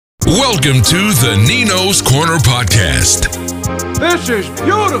Welcome to the Nino's Corner podcast. This is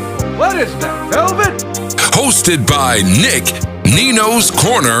beautiful. What is that, velvet? Hosted by Nick, Nino's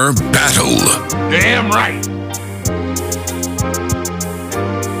Corner Battle. Damn right.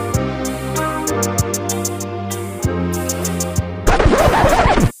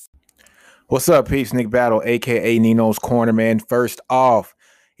 What's up, peeps? Nick Battle, aka Nino's Corner, man. First off,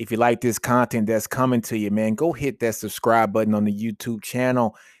 if you like this content that's coming to you, man, go hit that subscribe button on the YouTube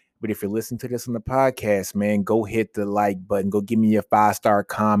channel. But if you're listening to this on the podcast, man, go hit the like button. Go give me a 5-star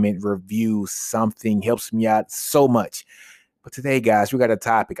comment, review, something. Helps me out so much. But today, guys, we got a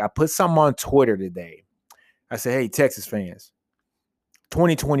topic. I put something on Twitter today. I said, hey, Texas fans,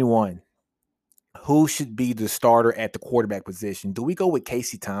 2021, who should be the starter at the quarterback position? Do we go with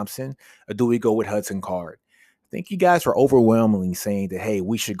Casey Thompson or do we go with Hudson Card? I think you guys were overwhelmingly saying that, hey,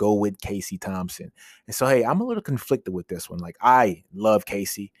 we should go with Casey Thompson. And so, hey, I'm a little conflicted with this one. Like, I love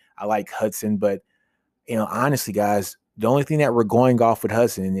Casey. I like Hudson. But, honestly, guys, the only thing that we're going off with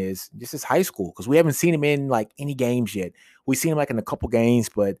Hudson is just his high school, because we haven't seen him in, like, any games yet. We've seen him, like, in a couple games,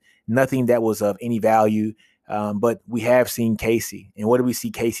 but nothing that was of any value. But we have seen Casey. And what do we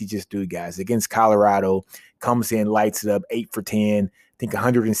see Casey just do, guys? Against Colorado, comes in, lights it up, 8 for 10, I think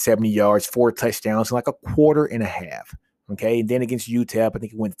 170 yards, 4 touchdowns in like a quarter and a half. Okay. And then against UTEP, I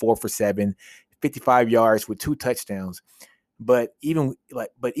think he went 4 for 7, 55 yards with 2 touchdowns. But even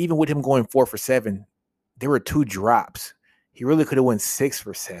with him going 4 for 7, there were 2 drops. He really could have went 6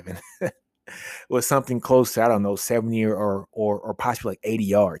 for 7. Was something close to, I don't know, 70 or possibly like 80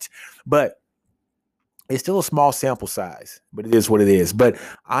 yards. But it's still a small sample size, but it is what it is. But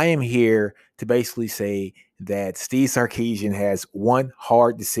I am here to basically say that Steve Sarkisian has one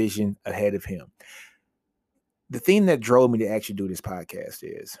hard decision ahead of him. The thing that drove me to actually do this podcast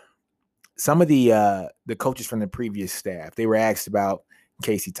is some of the coaches from the previous staff, they were asked about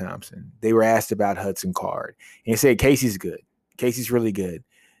Casey Thompson. They were asked about Hudson Card. And they said, Casey's good. Casey's really good.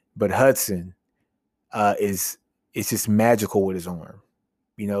 But Hudson is just magical with his arm.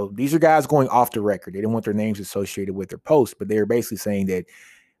 These are guys going off the record. They didn't want their names associated with their posts, but they were basically saying that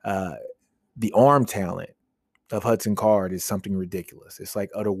the arm talent of Hudson Card is something ridiculous. It's like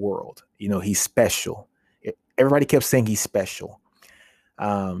other world. He's special. Everybody kept saying he's special.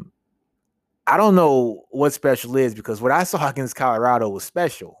 I don't know what special is, because what I saw against Colorado was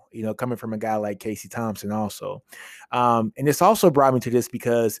special, coming from a guy like Casey Thompson also. And this also brought me to this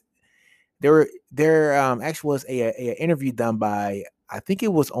because there actually was a interview done by, I think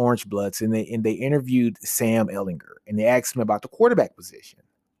it was Orange Bloods, and they interviewed Sam Ehlinger, and they asked him about the quarterback position,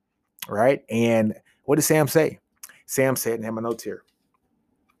 right? And what did Sam say? Sam said, and I have my notes here.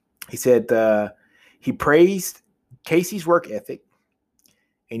 He said he praised Casey's work ethic,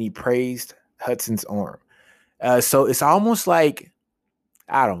 and he praised Hudson's arm. So it's almost like,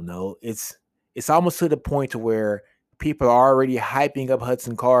 I don't know, it's almost to the point to where people are already hyping up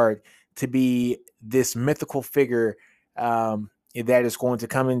Hudson Card to be this mythical figure that is going to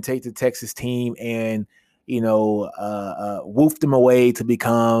come and take the Texas team and, woof them away to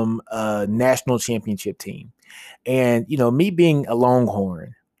become a national championship team. And, me being a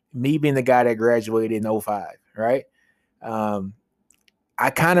Longhorn, me being the guy that graduated in 2005, right? I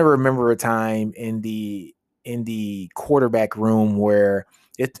kind of remember a time in the quarterback room where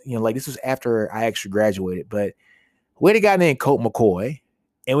this was after I actually graduated, but we had a guy named Colt McCoy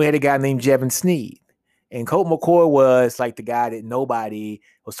and we had a guy named Jevin Sneed. And Colt McCoy was like the guy that nobody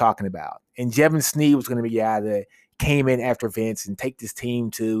was talking about. And Jevin Sneed was going to be the guy that came in after Vince and take this team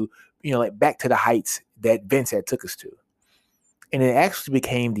to, back to the heights that Vince had took us to. And it actually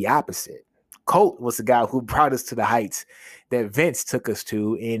became the opposite. Colt was the guy who brought us to the heights that Vince took us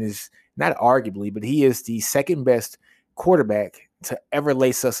to, and is not arguably, but he is the second best quarterback to ever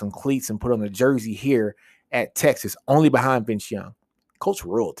lace us some cleats and put on a jersey here at Texas, only behind Vince Young. Colt's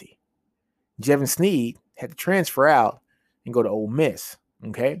royalty. Jevin Sneed had to transfer out and go to Ole Miss,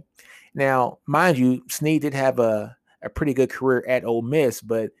 okay? Now, mind you, Sneed did have a pretty good career at Ole Miss,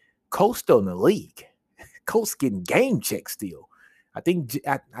 but Colt's still in the league. Colt's getting game checks still. I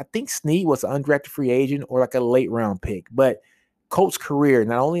think Sneed was an undrafted free agent or like a late round pick, but Colt's career,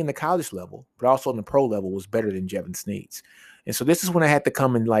 not only in the college level, but also in the pro level, was better than Jevin Sneed's. And so this is when I had to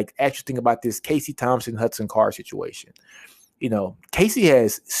come and actually think about this Casey Thompson, Hudson Card situation. Casey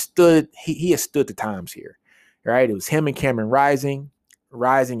has stood, he has stood the times here, right? It was him and Cameron Rising.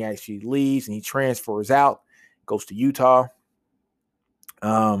 Rising actually leaves and he transfers out, goes to Utah.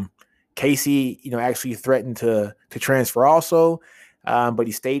 Casey, actually threatened to transfer also, but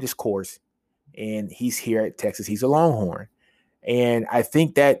he stayed his course, and he's here at Texas. He's a Longhorn. And I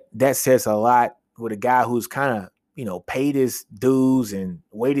think that says a lot with a guy who's kind of paid his dues and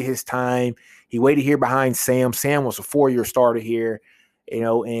waited his time. He waited here behind Sam. Sam was a 4-year starter here,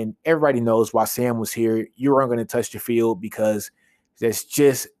 and everybody knows why Sam was here. You weren't going to touch the field because that's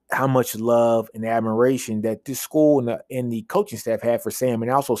just how much love and admiration that this school and the coaching staff had for Sam. And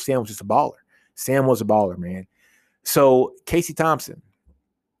also Sam was just a baller. Sam was a baller, man. So Casey Thompson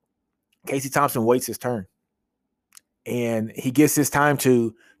waits his turn. And he gets his time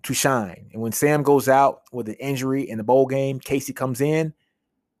to shine. And when Sam goes out with an injury in the bowl game, Casey comes in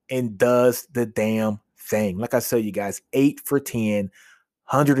and does the damn thing. Like I said, you guys, 8 for 10,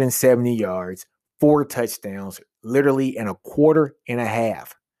 170 yards, 4 touchdowns, literally in a quarter and a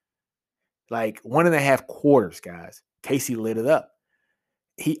half. Like 1.5 quarters, guys. Casey lit it up.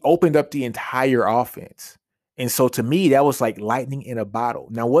 He opened up the entire offense. And so to me, that was like lightning in a bottle.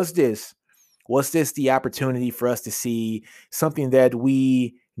 Now, was this the opportunity for us to see something that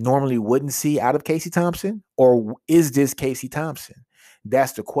we normally wouldn't see out of Casey Thompson? Or is this Casey Thompson?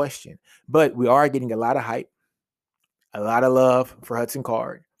 That's the question. But we are getting a lot of hype, a lot of love for Hudson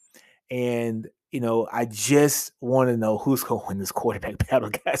Card. And, I just want to know who's going to win this quarterback battle,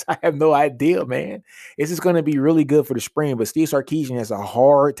 guys. I have no idea, man. This is going to be really good for the spring, but Steve Sarkisian has a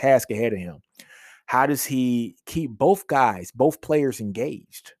hard task ahead of him. How does he keep both players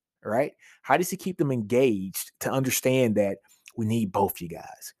engaged, right? How does he keep them engaged to understand that we need both you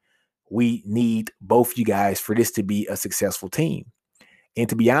guys? We need both you guys for this to be a successful team. And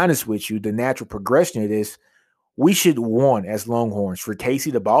to be honest with you, the natural progression of this, we should want as Longhorns for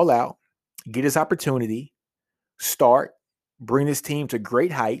Casey to ball out, get his opportunity, start, bring this team to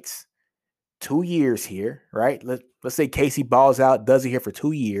great heights, 2 years here, right? Let's say Casey balls out, does it here for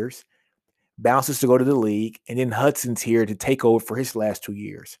 2 years, bounces to go to the league, and then Hudson's here to take over for his last 2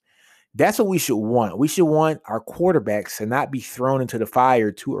 years. That's what we should want. We should want our quarterbacks to not be thrown into the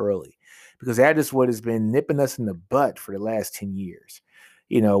fire too early, because that is what has been nipping us in the butt for the last 10 years.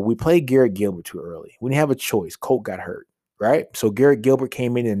 We played Garrett Gilbert too early. We didn't have a choice. Colt got hurt, right? So Garrett Gilbert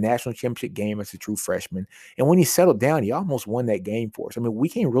came in the national championship game as a true freshman. And when he settled down, he almost won that game for us. I mean, we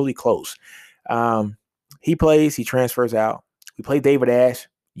came really close. He transfers out. We play David Ash,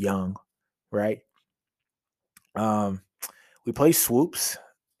 young, right? We play Swoops.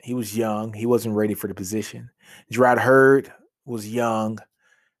 He was young. He wasn't ready for the position. Gerard Hurd was young.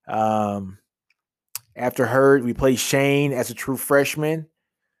 After Hurd, we played Shane as a true freshman,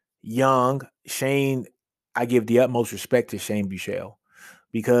 young. Shane, I give the utmost respect to Shane Buechele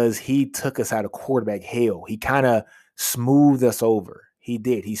because he took us out of quarterback hell. He kind of smoothed us over. He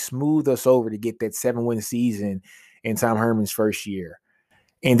did. He smoothed us over to get that 7-win season in Tom Herman's first year.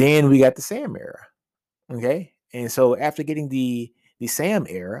 And then we got the Sam era. Okay. And so after getting the Sam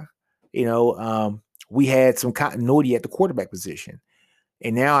era, we had some continuity at the quarterback position.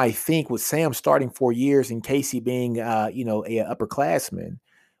 And now I think with Sam starting 4 years and Casey being, a upperclassman,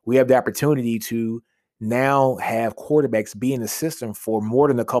 we have the opportunity to now have quarterbacks be in the system for more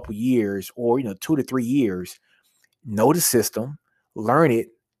than a couple years or, 2 to 3 years, know the system, learn it,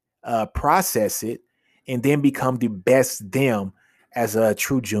 process it, and then become the best them as a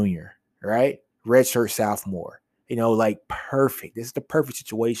true junior, right? Redshirt sophomore, perfect. This is the perfect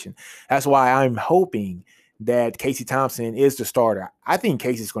situation. That's why I'm hoping that Casey Thompson is the starter. I think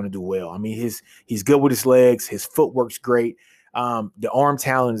Casey's going to do well. I mean, he's good with his legs. His footwork's great. The arm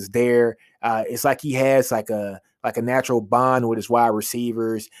talent is there. It's like he has like a natural bond with his wide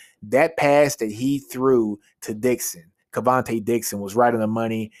receivers. That pass that he threw to Cavante Dixon was right on the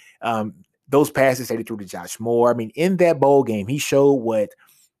money. Those passes that he threw to Josh Moore. I mean, in that bowl game, he showed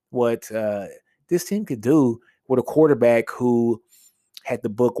what this team could do with a quarterback who had the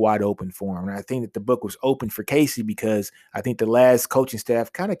book wide open for him. And I think that the book was open for Casey because I think the last coaching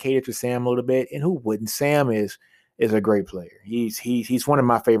staff kind of catered to Sam a little bit. And who wouldn't? Sam is a great player. He's one of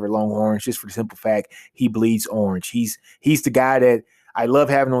my favorite Longhorns just for the simple fact he bleeds orange. He's the guy that I love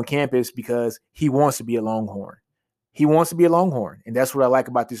having on campus because he wants to be a Longhorn. He wants to be a Longhorn. And that's what I like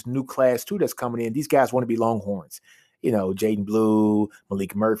about this new class too that's coming in. These guys want to be Longhorns. Jaden Blue,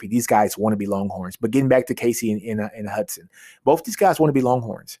 Malik Murphy, these guys want to be Longhorns. But getting back to Casey and Hudson, both these guys want to be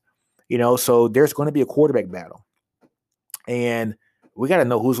Longhorns. So there's going to be a quarterback battle. And we got to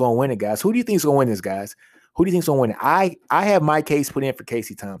know who's going to win it, guys. Who do you think is going to win this, guys? Who do you think is going to win it? I have my case put in for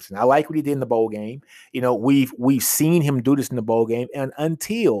Casey Thompson. I like what he did in the bowl game. We've seen him do this in the bowl game. And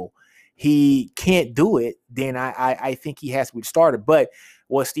until he can't do it, then I think he has to be the starter. But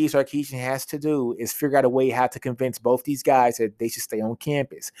what Steve Sarkisian has to do is figure out a way how to convince both these guys that they should stay on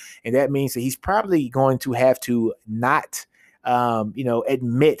campus. And that means that he's probably going to have to not,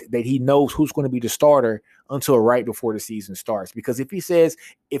 admit that he knows who's going to be the starter until right before the season starts. Because if he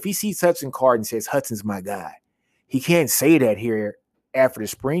sees Hudson Card and says, Hudson's my guy, he can't say that here after the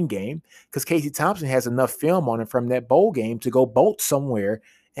spring game because Casey Thompson has enough film on him from that bowl game to go bolt somewhere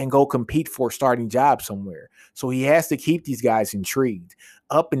and go compete for a starting job somewhere. So he has to keep these guys intrigued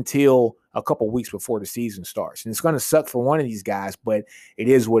up until a couple weeks before the season starts. And it's going to suck for one of these guys, but it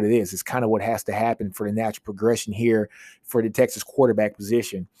is what it is. It's kind of what has to happen for the natural progression here for the Texas quarterback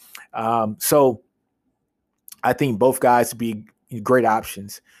position. So I think both guys to be great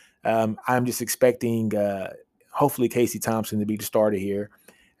options. I'm just expecting hopefully Casey Thompson to be the starter here,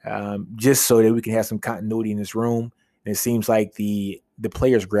 just so that we can have some continuity in this room. And it seems like the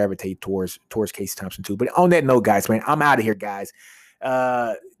players gravitate towards Casey Thompson too. But on that note, guys, man, I'm out of here, guys.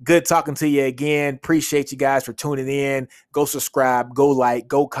 Good talking to you again. Appreciate you guys for tuning in. Go subscribe, go like,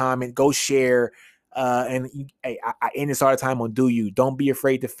 go comment, go share. And hey, I end this all the time on do you. Don't be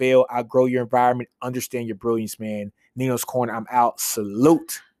afraid to fail. Outgrow your environment. Understand your brilliance, man. Nino's Corner, I'm out.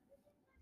 Salute.